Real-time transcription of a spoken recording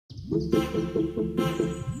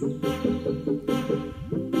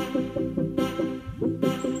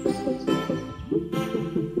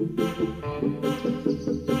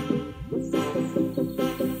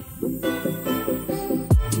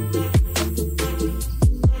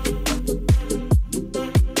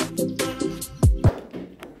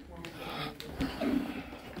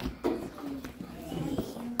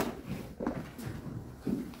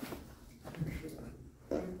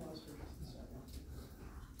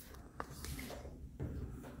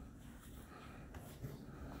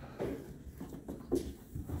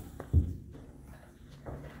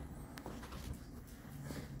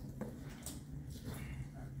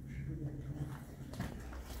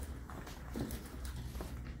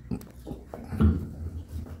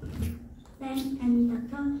Sam and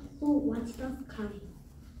Doctor who watch the sky.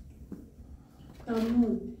 The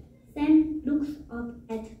moon. Sam looks up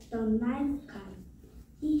at the night sky.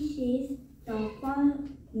 He sees the full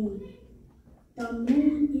moon. The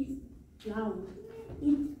moon is round.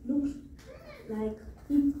 It looks like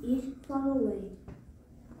it is far away.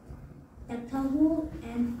 Doctor Who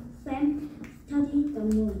and Sam study the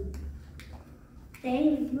moon.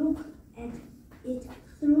 They look at it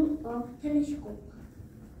through a telescope.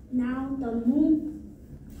 Now the moon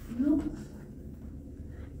looks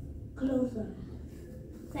closer.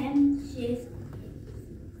 Sam sees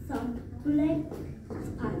some black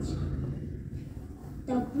spots.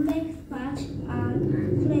 The black spots are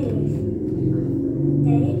flares.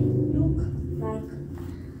 They look like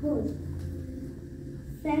holes.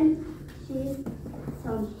 Sam sees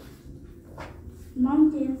some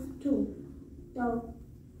mountains too. The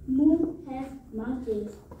moon has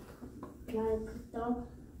mountains like the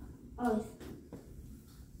earth,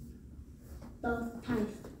 the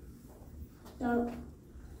skies.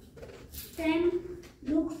 Sam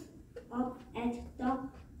looks up at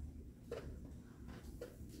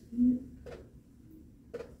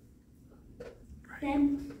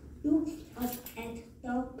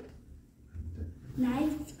the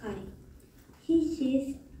night sky. He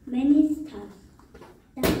sees many stars.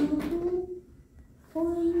 Doctor Who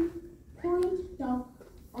point the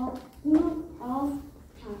group of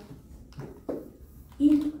stars.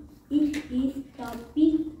 It is the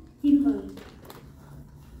big dimple.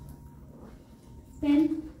 Sam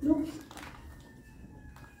looks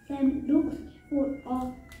for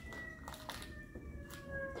a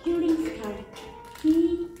shooting star.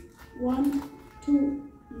 He wants to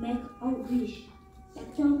make a wish.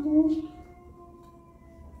 Doctor Who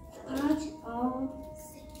starts a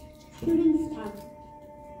shooting star.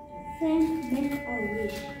 Sam makes a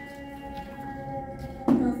wish.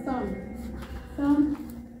 The sun. Sam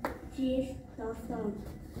sees the sun.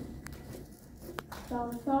 The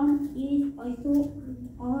sun is also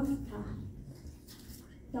a star.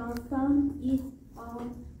 The sun is a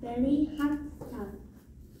very hot star.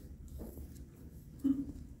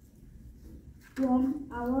 From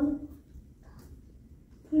our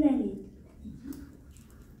planet.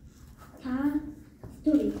 Star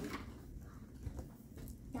story.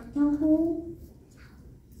 Doctor Who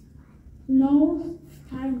knows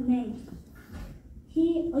star names.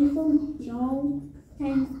 He also knows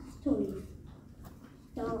 10 stories.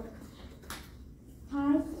 The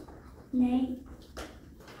stars name.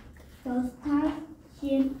 The stars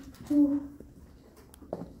seem to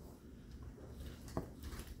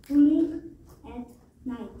blink at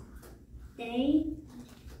night. They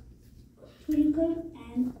twinkle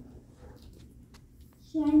and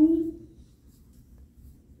shine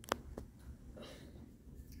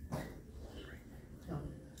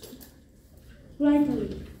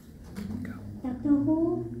brightly. Doctor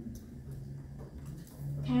Who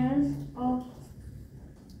tells of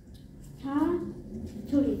star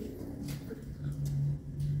stories.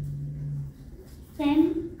 Sam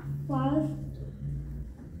falls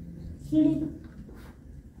asleep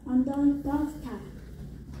under the star.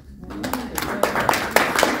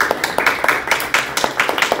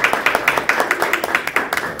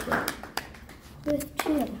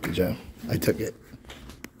 Good job. I took it.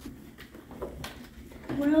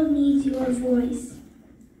 The world needs your voice.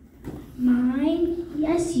 Mine?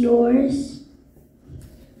 Yes, yours.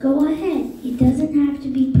 Go ahead. It doesn't have to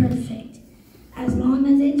be perfect, as long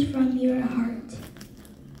as it's from your heart.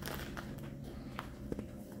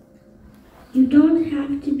 You don't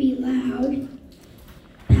have to be loud.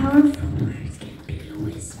 Powerful words can be a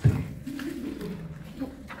whisper.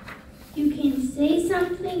 You can say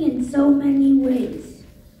something in so many ways,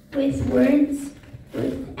 with words,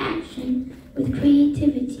 with action, with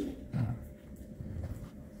creativity.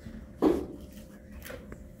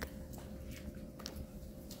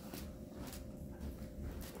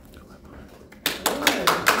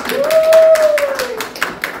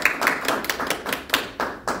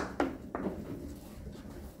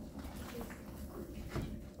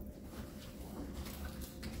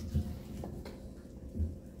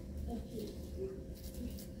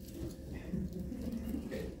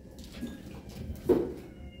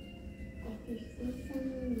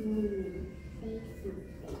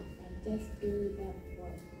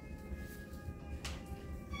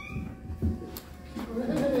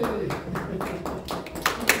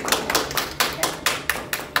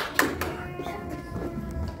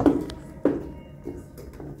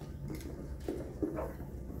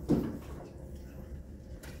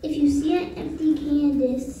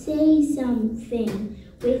 thing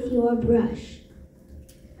with your brush.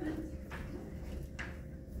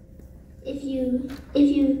 If you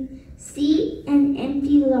see an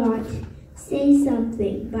empty lot, say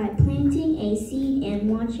something by planting a seed and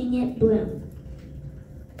watching it bloom.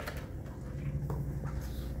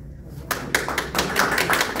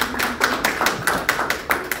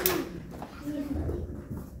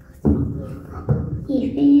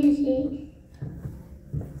 If you see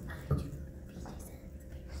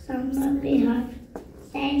somebody has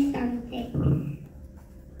say something.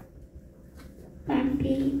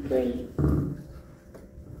 Bumpy, please.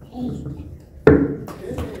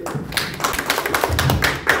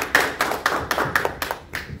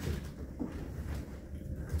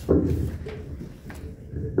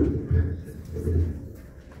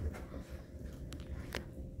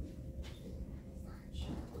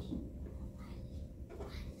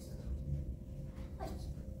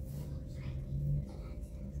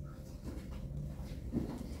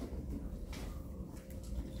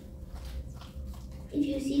 If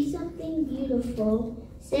you see something beautiful,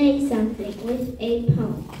 say something with a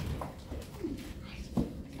poem.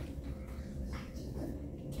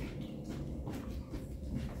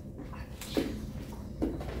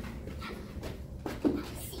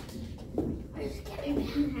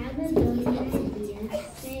 If you have a brilliant idea,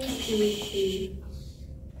 say something with confidence.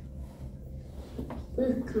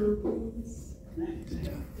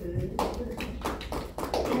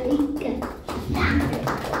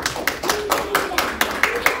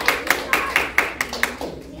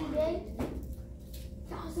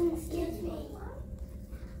 Excuse me.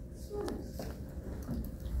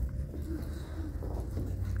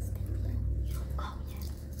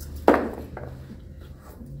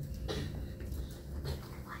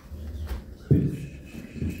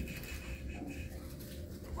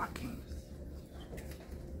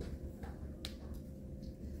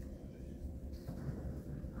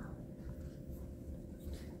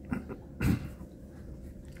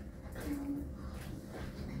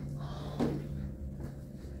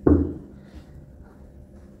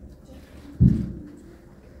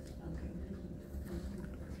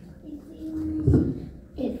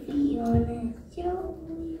 If you wanna show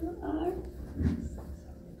who you are,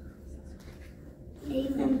 say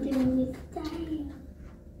something with style.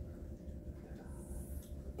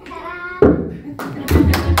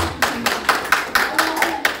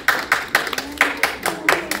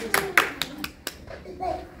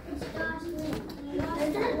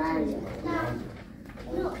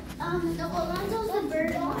 No, Alonso's the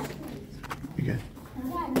bird. You good?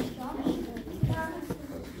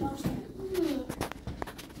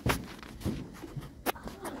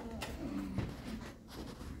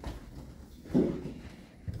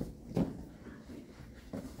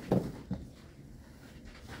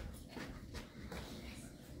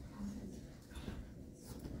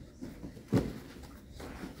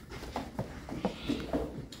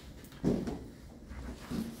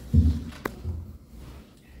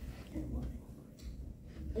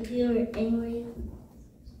 If you're angry,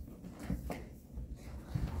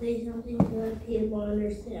 say something to let people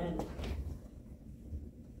understand.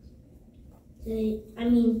 It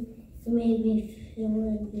made me feel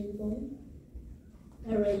invisible.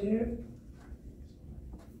 Earlier,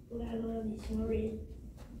 but I'm really sorry.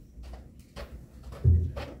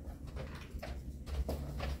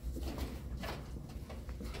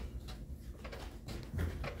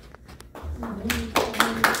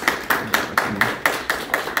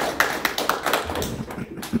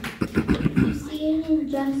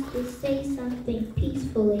 Injustice, say something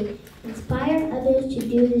peacefully. Inspire others to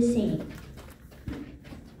do the same.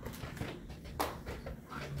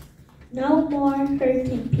 No more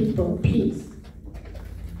hurting people. Peace.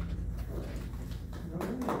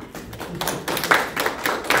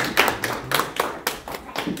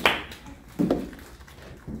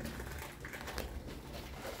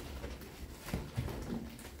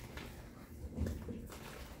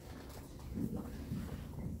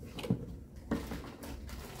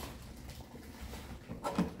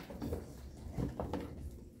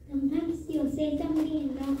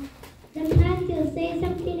 Sometimes you'll say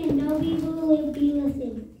something and no people will be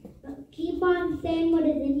listening. But keep on saying what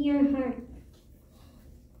is in your heart.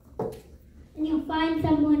 And you'll find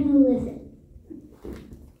someone who listens.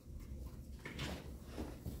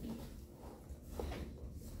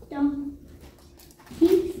 Don't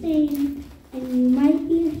keep saying, and you might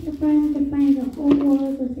be surprised to find the whole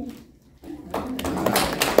world listening.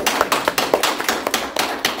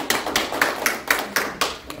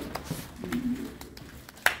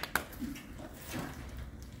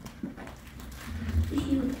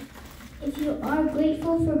 If you are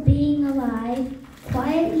grateful for being alive,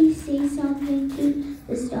 quietly say something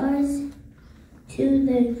to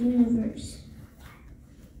the universe.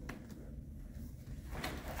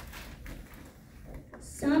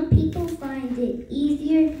 Some people find it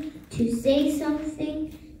easier to say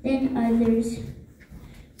something than others,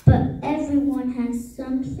 but everyone has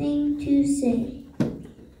something to say.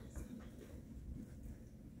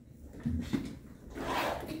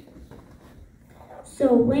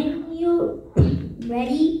 So when you're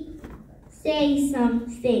ready, say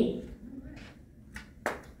something.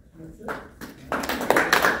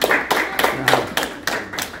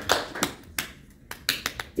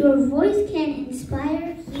 Your voice can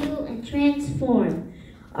inspire, heal, and transform.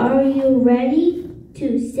 Are you ready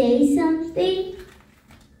to say something?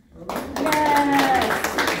 Yes!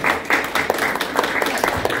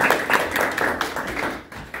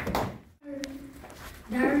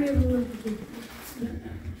 Diary of a Little Kid.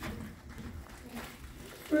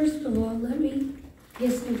 First of all, let me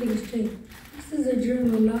get something straight. This is a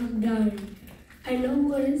journal, not a diary. I know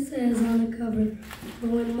what it says on the cover, but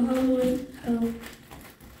when Mom went out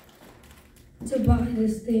to buy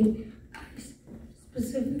this thing, I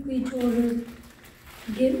specifically told her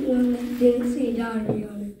to get one that didn't say diary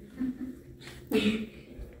on it.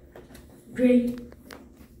 Great.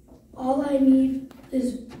 All I need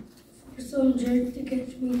is for some jerk to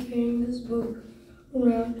catch me carrying this book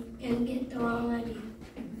around and get the wrong idea.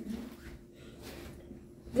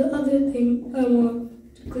 The other thing I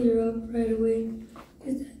want to clear up right away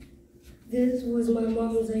is that this was my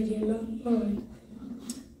mom's idea, not mine.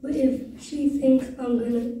 But if she thinks I'm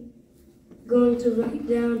going to write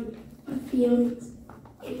down my feelings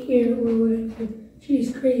in here or whatever,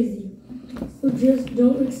 she's crazy. So just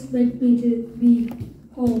don't expect me to be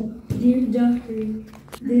all dear diary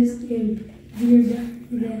this and dear diary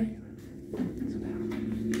that.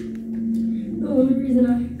 The only reason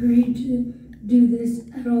I agreed to do this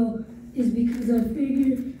at all is because I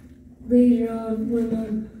figured later on when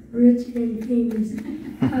I'm rich and famous,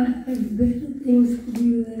 I have better things to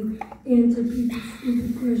do than answer people's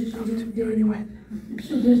stupid questions every day.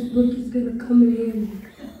 So this book is going to come in handy.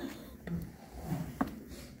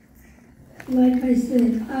 Like I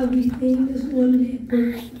said, I'll be famous one day,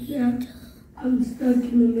 but yeah, I'm stuck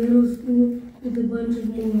in the middle school with a bunch of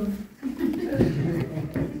morons.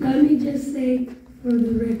 Let me just say for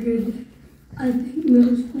the record, I think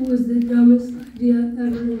middle school was the dumbest idea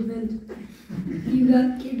ever invented. You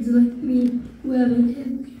got kids like me who haven't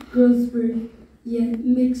hit growth spurt yet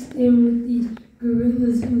mixed in with these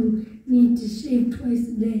gorillas who need to shave twice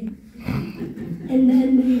a day. And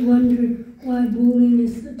then they wonder why bullying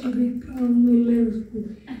is such a big problem in middle school.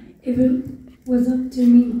 If it was up to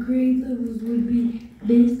me, grade levels would be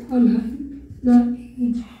based on height, not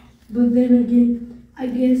age. But then again, I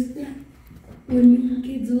guess that would mean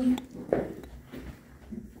kids like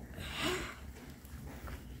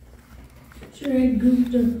Shrek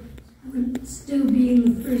Gupta would still be in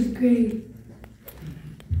the first grade.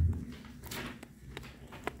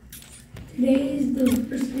 Today is the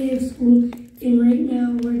first day of school, and right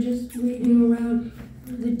now we're just waiting around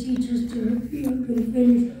for the teachers to hurry up and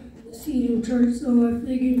finish the seating chart, so I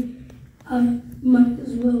figured I might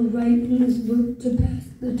as well write in this book to pass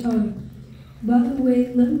the time. By the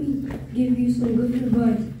way, let me give you some good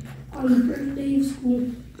advice. On the first day of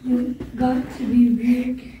school, you got to be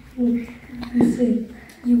real careful. You said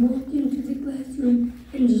you walk into the classroom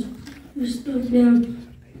and just put your stuff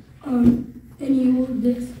down on any old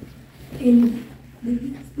desk, and the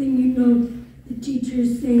next thing you know, the teacher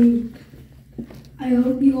is saying, I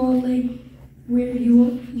hope you all like where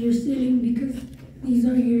you're sitting because these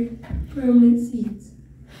are your permanent seats.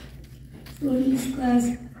 So in this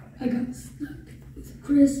class, I got stuck with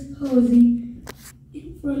Chris Hosey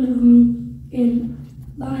in front of me and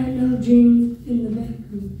Lionel James in the back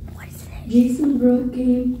room. Jason Broke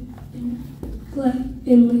came and clapped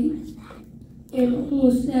and late and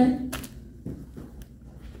almost sat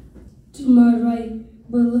to my right,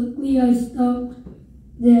 but luckily I stopped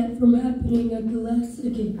that from happening at the last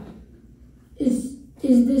second. Is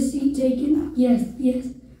this seat taken? Yes.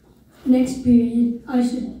 Next period, I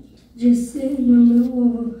should just sit in the middle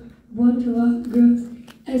of a bunch of hot girls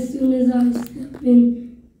as soon as I step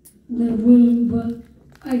in the room, but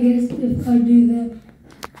I guess if I do that,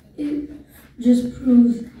 it just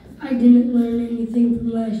proves I didn't learn anything from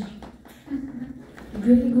last year.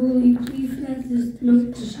 Greg, will you please pass this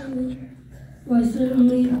note to Shirley? Why,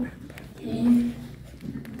 certainly.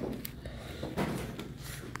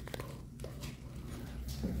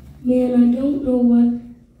 Man, I don't know what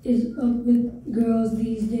is up with girls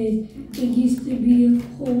these days. It used to be a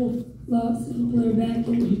whole lot simpler back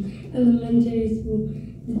in elementary school.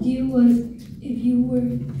 The deal was if you were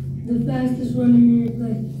the fastest runner in your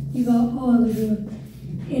class, he got all the girls.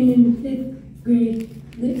 And in 5th grade,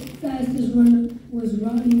 the fastest runner was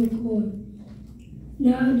Ronnie McCoy.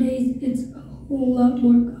 Nowadays, it's a whole lot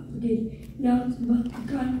more complicated. Now it's about the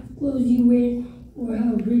kind of clothes you wear, or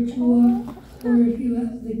how rich you are, or if you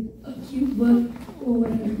have a cute butt, or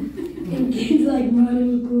whatever. And kids like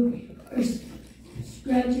Ronnie McCoy are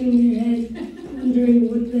scratching their heads, wondering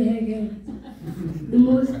what the heck happened. The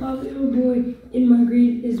most popular boy in my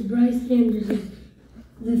grade is Bryce Anderson.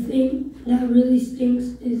 The thing that really stinks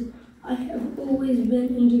is I have always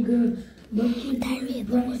been into girls, but kids like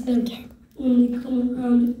Bryce have only come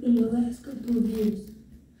around in the last couple of years.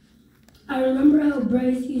 I remember how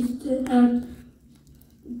Bryce used to act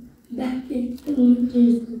back in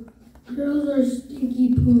elementary school. Girls are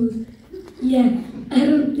stinky poos. Yeah, I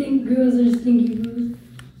don't think girls are stinky poos.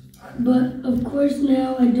 But of course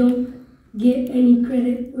now I don't get any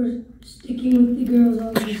credit for sticking with the girls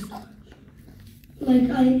all this time. Like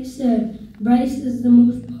I said, Bryce is the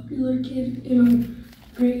most popular kid in our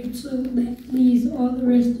grade, so that leaves all the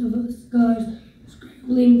rest of us guys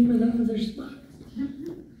scrambling for the other spots.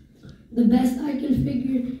 The best I can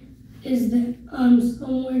figure is that I'm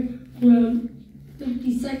somewhere around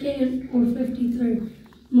 52nd or 53rd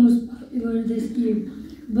most popular this year.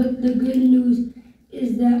 But the good news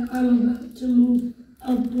is that I'm about to move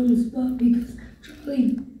up one spot because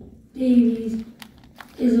Charlie Davies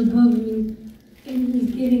is above me and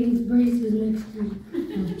he's getting his braces next week.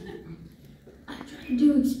 I tried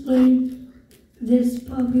to explain this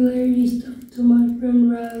popularity stuff to my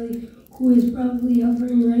friend Riley, who is probably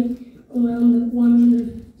hovering right around the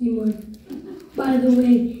 150 mark. By the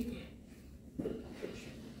way,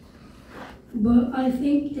 but I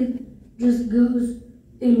think it just goes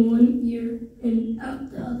in one ear and out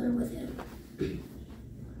the other with him.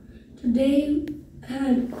 Today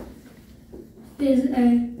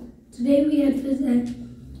we had phys ed,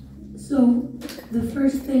 so the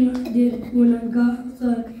first thing I did when I got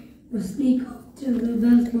outside was sneak off to the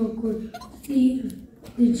basketball court to see if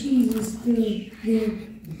the cheese was still there,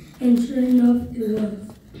 and sure enough it was.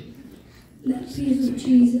 That piece of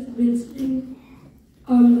cheese had been sitting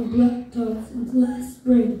on the blacktop since last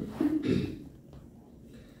spring.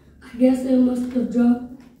 I guess it must have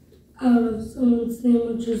dropped out of someone's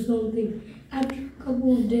sandwich or something. After a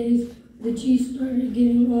couple of days, the cheese started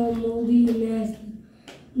getting all moldy and nasty.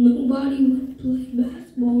 Nobody would play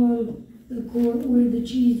basketball on the court where the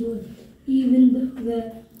cheese was, even though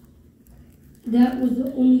that was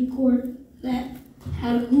the only court that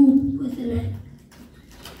had a hoop with a net.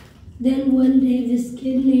 Then one day, this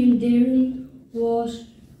kid named Darren Walsh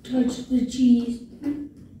touched the cheese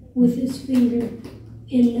with his finger,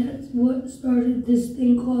 and that's what started this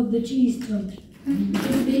thing called the cheese touch.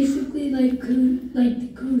 It's basically like the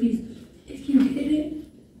cooties. If you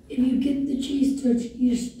get the cheese touch,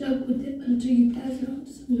 you're stuck with it until you pass it on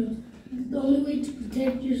to someone else. The only way to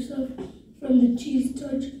protect yourself from the cheese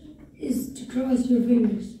touch is to cross your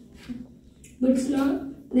fingers. But it's not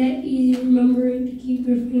that easy remembering to keep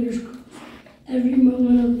your fingers crossed every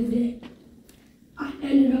moment of the day. I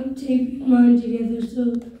ended up taping mine together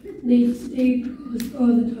so they stayed crossed all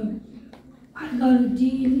the time. I got a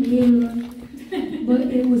D in handwriting, but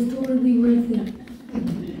it was totally worth it.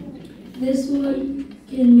 This one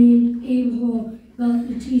kid named Abe Hall got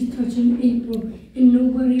the cheese touch in April, and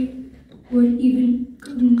nobody would even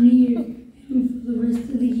come near him for the rest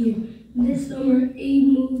of the year. This summer, Abe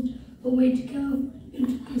moved away to California and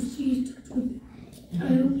took his cheese touch with him. I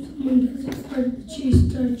hope someone doesn't start the cheese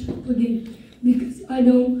touch up again, because I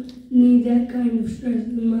don't need that kind of stress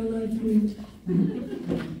in my life anymore.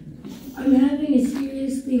 I'm having a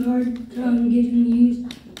seriously hard time getting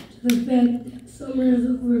used to the fact that summer is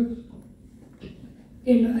over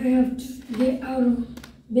and I have to get out of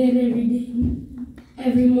bed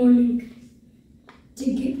every morning to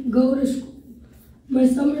go to school. My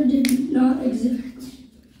summer did not exactly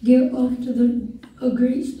get off to a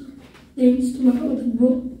great start, thanks to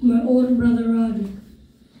my older brother Roger.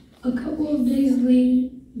 A couple of days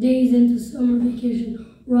into summer vacation,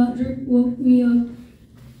 Roger woke me up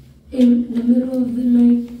in the middle of the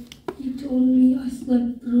night. He told me I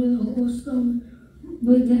slept through the whole summer,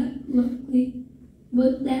 but luckily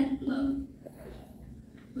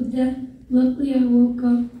I woke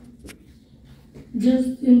up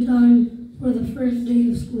just in time for the first day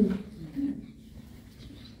of school.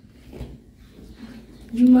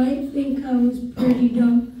 You might think I was pretty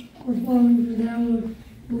dumb for falling for that one,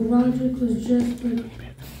 but Roger was just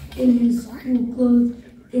in his school clothes,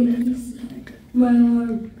 and he set my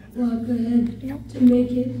alarm clock ahead to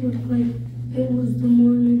make it look like it was the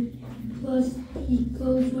morning. Plus, he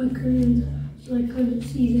closed my curtains so I couldn't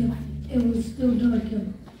see them. It was still dark out.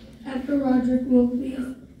 After Roderick woke me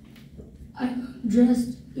up, I got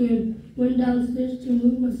dressed and went downstairs to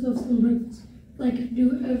make myself some breakfast like I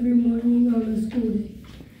do every morning on a school day.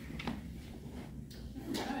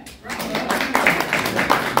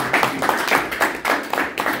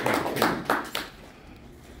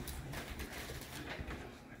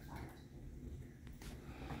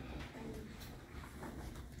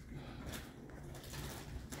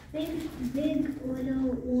 Big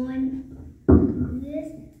little one,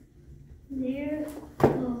 there's a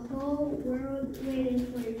whole world waiting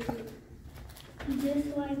for you.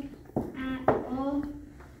 Just like at all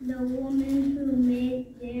the women who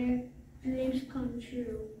made their dreams come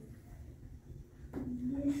true.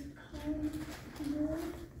 This comes with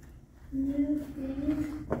new things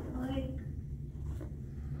like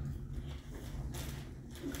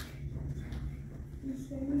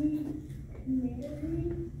Sunny,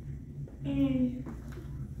 Mary, and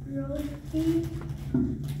Rosie,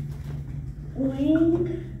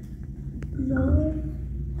 Wing, Zoe,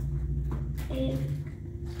 it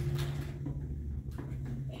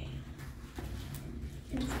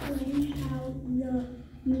explains how the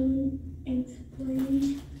moon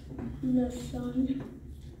explains the sun.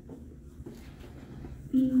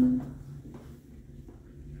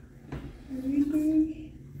 Readers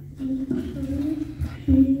include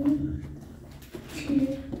new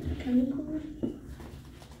chemicals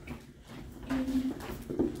and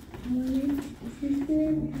one sister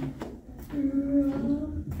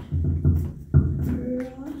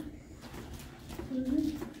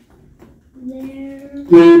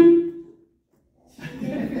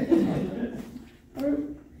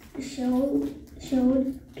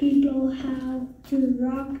showed people how to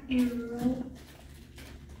rock and roll,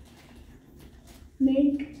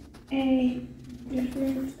 make a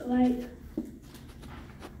difference like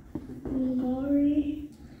Glory,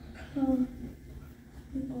 Claudia,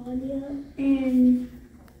 and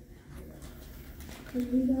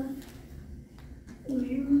Karina.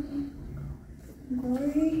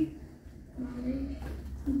 Glory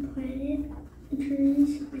planted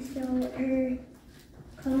trees so our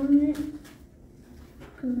climate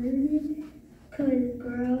could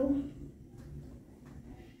grow.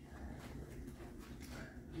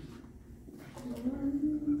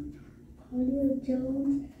 Claudia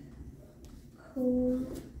Jones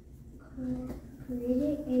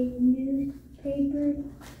created a newspaper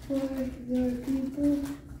for your people.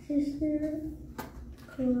 Sister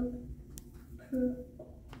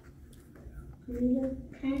Karina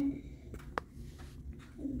Pent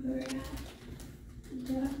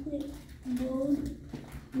graphic bold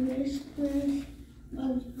mistress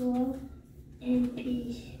of love and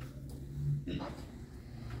peace.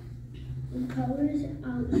 The colors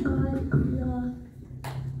outside the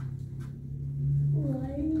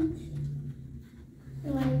lines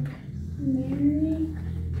like Mary,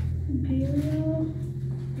 Bureau,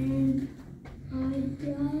 and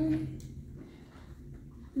Ida,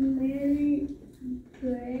 Mary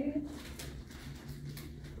Blair,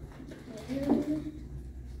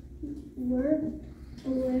 work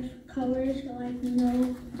with colors like no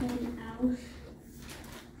one else.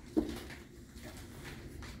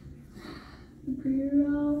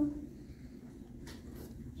 Bureau,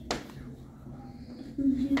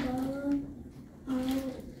 Fujiwara,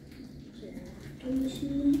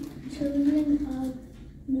 children of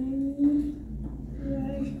many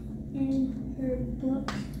writes in her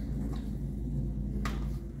books.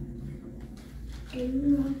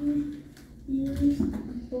 Everyone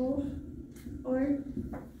used both art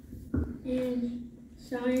and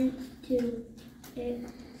science to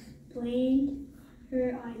explain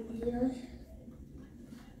her ideas.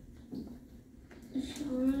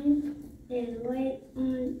 Shine a light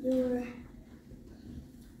on your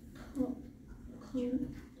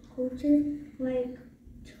culture like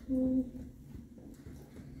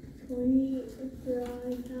 20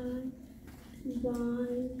 bright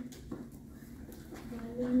vine,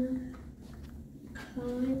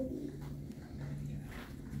 Catherine,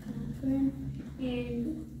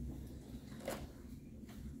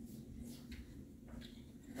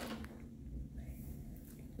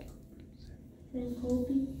 and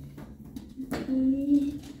Kobe,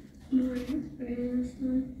 Tony, my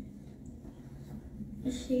grandson,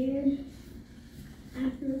 shared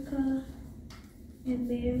Africa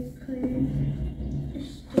American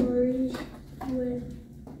stories with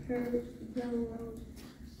her the world.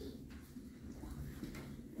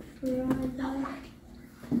 Read-A-Thon